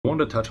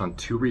wanted to touch on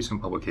two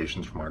recent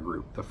publications from our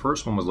group. The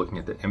first one was looking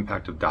at the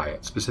impact of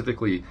diet,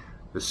 specifically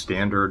the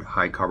standard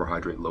high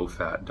carbohydrate, low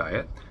fat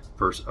diet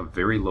versus a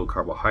very low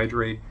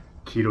carbohydrate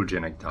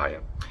ketogenic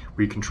diet.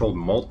 We controlled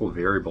multiple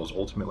variables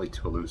ultimately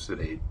to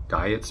elucidate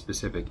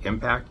diet-specific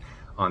impact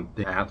on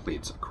the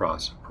athletes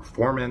across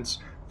performance,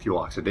 fuel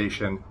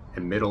oxidation,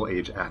 and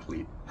middle-aged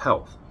athlete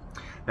health.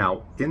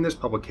 Now, in this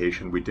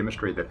publication, we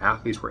demonstrated that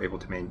athletes were able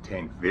to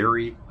maintain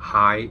very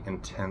high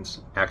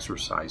intense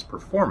exercise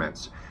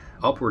performance,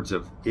 upwards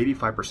of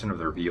 85% of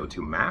their VO2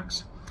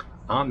 max,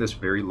 on this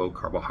very low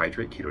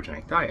carbohydrate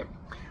ketogenic diet.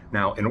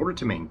 Now, in order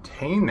to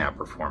maintain that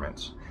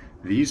performance,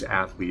 these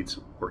athletes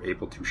were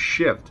able to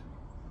shift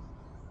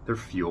their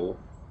fuel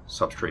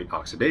substrate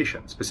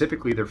oxidation,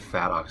 specifically their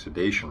fat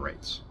oxidation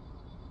rates.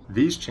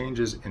 These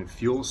changes in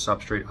fuel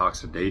substrate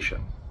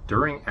oxidation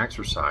during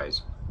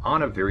exercise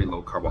on a very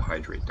low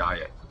carbohydrate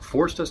diet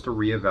forced us to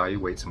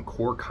reevaluate some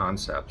core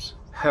concepts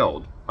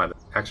held by the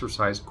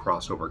exercise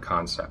crossover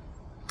concept.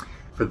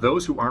 For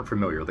those who aren't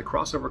familiar, the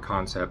crossover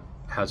concept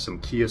has some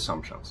key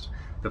assumptions.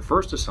 The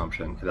first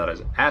assumption is that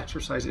as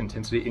exercise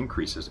intensity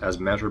increases as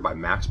measured by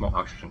maximal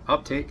oxygen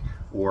uptake,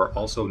 or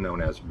also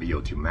known as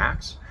VO2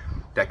 max,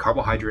 that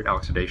carbohydrate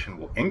oxidation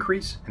will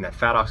increase and that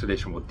fat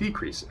oxidation will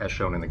decrease, as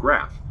shown in the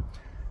graph.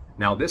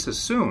 Now, this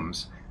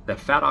assumes that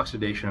fat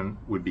oxidation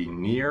would be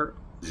near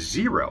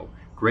zero,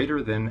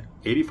 greater than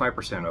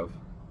 85% of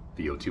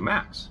VO2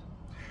 max.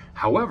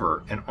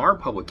 However, in our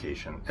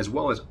publication, as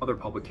well as other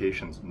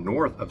publications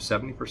north of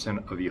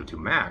 70% of VO2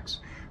 max,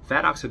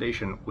 fat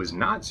oxidation was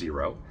not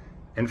zero.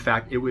 In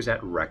fact, it was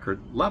at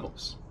record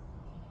levels.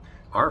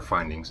 Our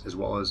findings, as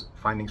well as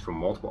findings from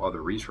multiple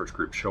other research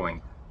groups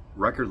showing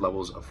record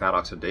levels of fat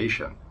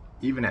oxidation,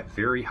 even at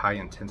very high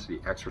intensity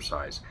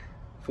exercise,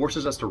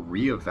 forces us to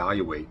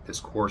reevaluate this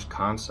core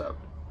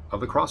concept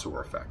of the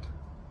crossover effect.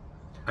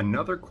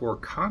 Another core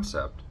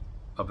concept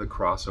of the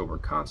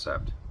crossover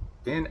concept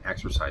in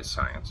exercise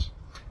science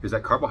is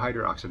that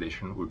carbohydrate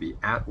oxidation would be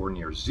at or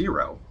near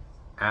zero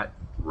at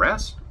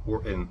rest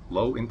or in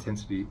low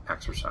intensity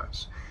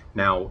exercise.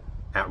 Now,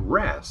 at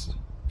rest,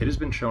 it has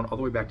been shown all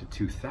the way back to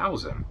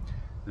 2000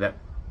 that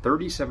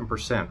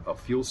 37% of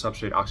fuel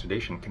substrate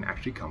oxidation can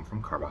actually come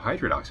from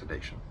carbohydrate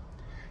oxidation.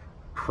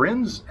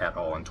 Prinz et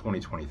al. In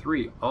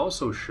 2023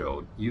 also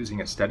showed,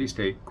 using a steady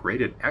state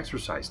graded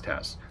exercise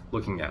test,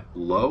 looking at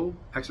low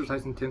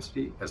exercise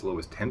intensity as low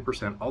as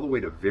 10% all the way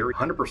to very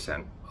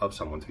 100% of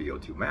someone's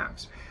VO2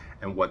 max.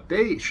 And what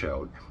they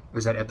showed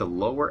was that at the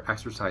lower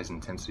exercise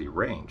intensity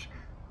range,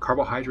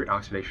 carbohydrate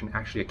oxidation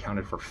actually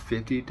accounted for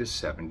 50 to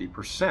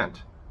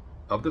 70%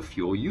 of the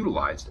fuel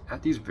utilized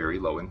at these very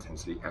low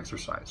intensity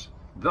exercise.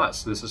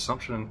 Thus, this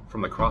assumption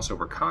from the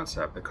crossover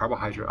concept that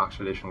carbohydrate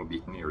oxidation would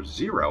be near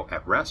zero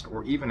at rest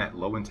or even at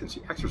low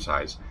intensity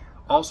exercise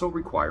also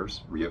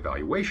requires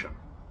reevaluation.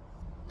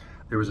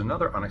 There was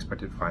another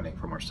unexpected finding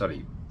from our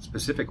study,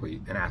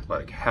 specifically in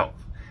athletic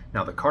health.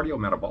 Now, the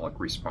cardiometabolic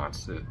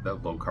response to the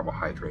low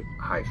carbohydrate,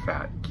 high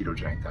fat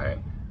ketogenic diet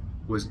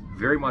was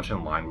very much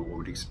in line with what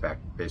we'd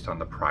expect based on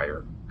the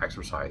prior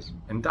exercise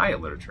and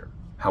diet literature.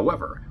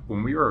 However,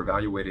 when we were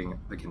evaluating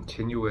the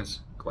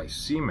continuous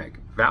glycemic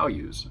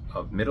values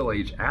of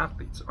middle-aged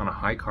athletes on a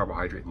high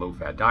carbohydrate, low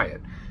fat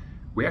diet,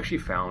 we actually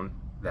found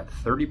that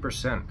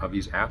 30% of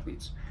these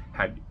athletes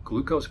had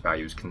glucose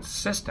values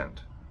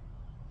consistent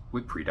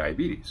with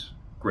prediabetes,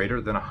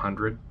 greater than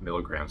 100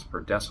 milligrams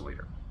per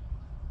deciliter.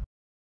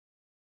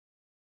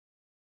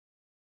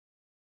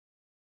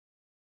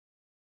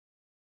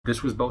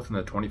 This was both in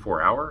the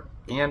 24-hour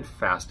and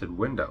fasted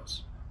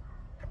windows.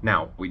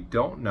 Now, we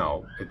don't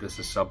know if this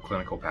is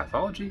subclinical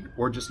pathology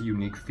or just a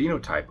unique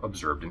phenotype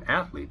observed in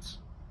athletes.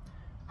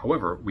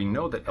 However, we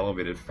know that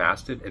elevated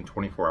fasted and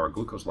 24-hour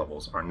glucose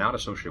levels are not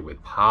associated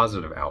with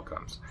positive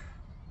outcomes.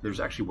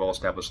 There's actually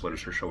well-established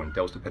literature showing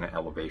dose-dependent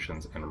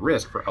elevations and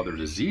risk for other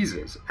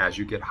diseases as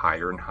you get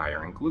higher and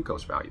higher in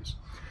glucose values.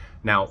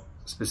 Now,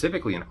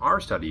 specifically in our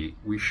study,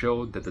 we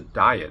showed that the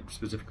diet,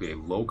 specifically a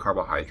low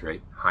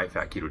carbohydrate, high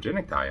fat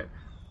ketogenic diet,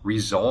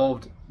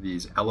 resolved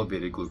these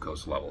elevated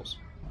glucose levels.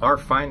 Our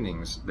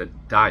findings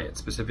that diet,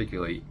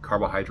 specifically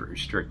carbohydrate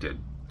restricted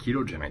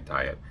ketogenic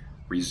diet,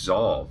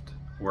 resolved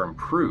or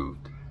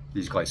improved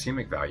these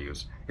glycemic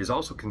values is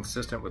also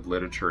consistent with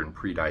literature in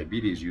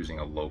prediabetes using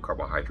a low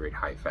carbohydrate,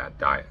 high fat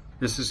diet.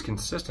 This is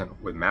consistent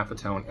with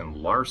Maffetone and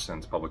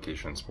Larson's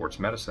publication in Sports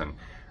Medicine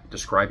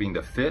describing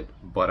the fit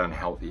but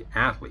unhealthy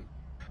athlete.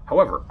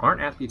 However, aren't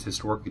athletes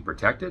historically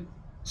protected,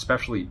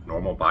 especially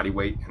normal body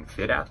weight and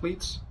fit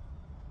athletes?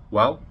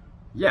 Well,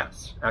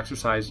 yes,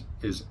 exercise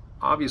is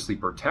obviously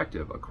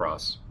protective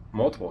across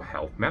multiple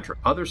health metrics.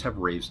 Others have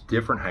raised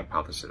different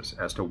hypotheses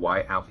as to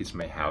why athletes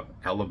may have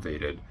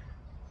elevated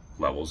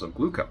levels of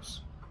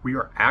glucose. We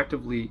are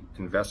actively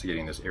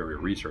investigating this area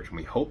of research, and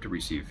we hope to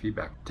receive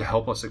feedback to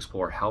help us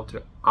explore how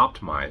to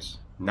optimize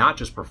not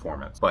just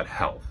performance, but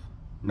health,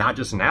 not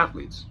just in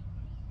athletes,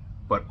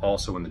 but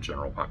also in the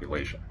general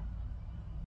population.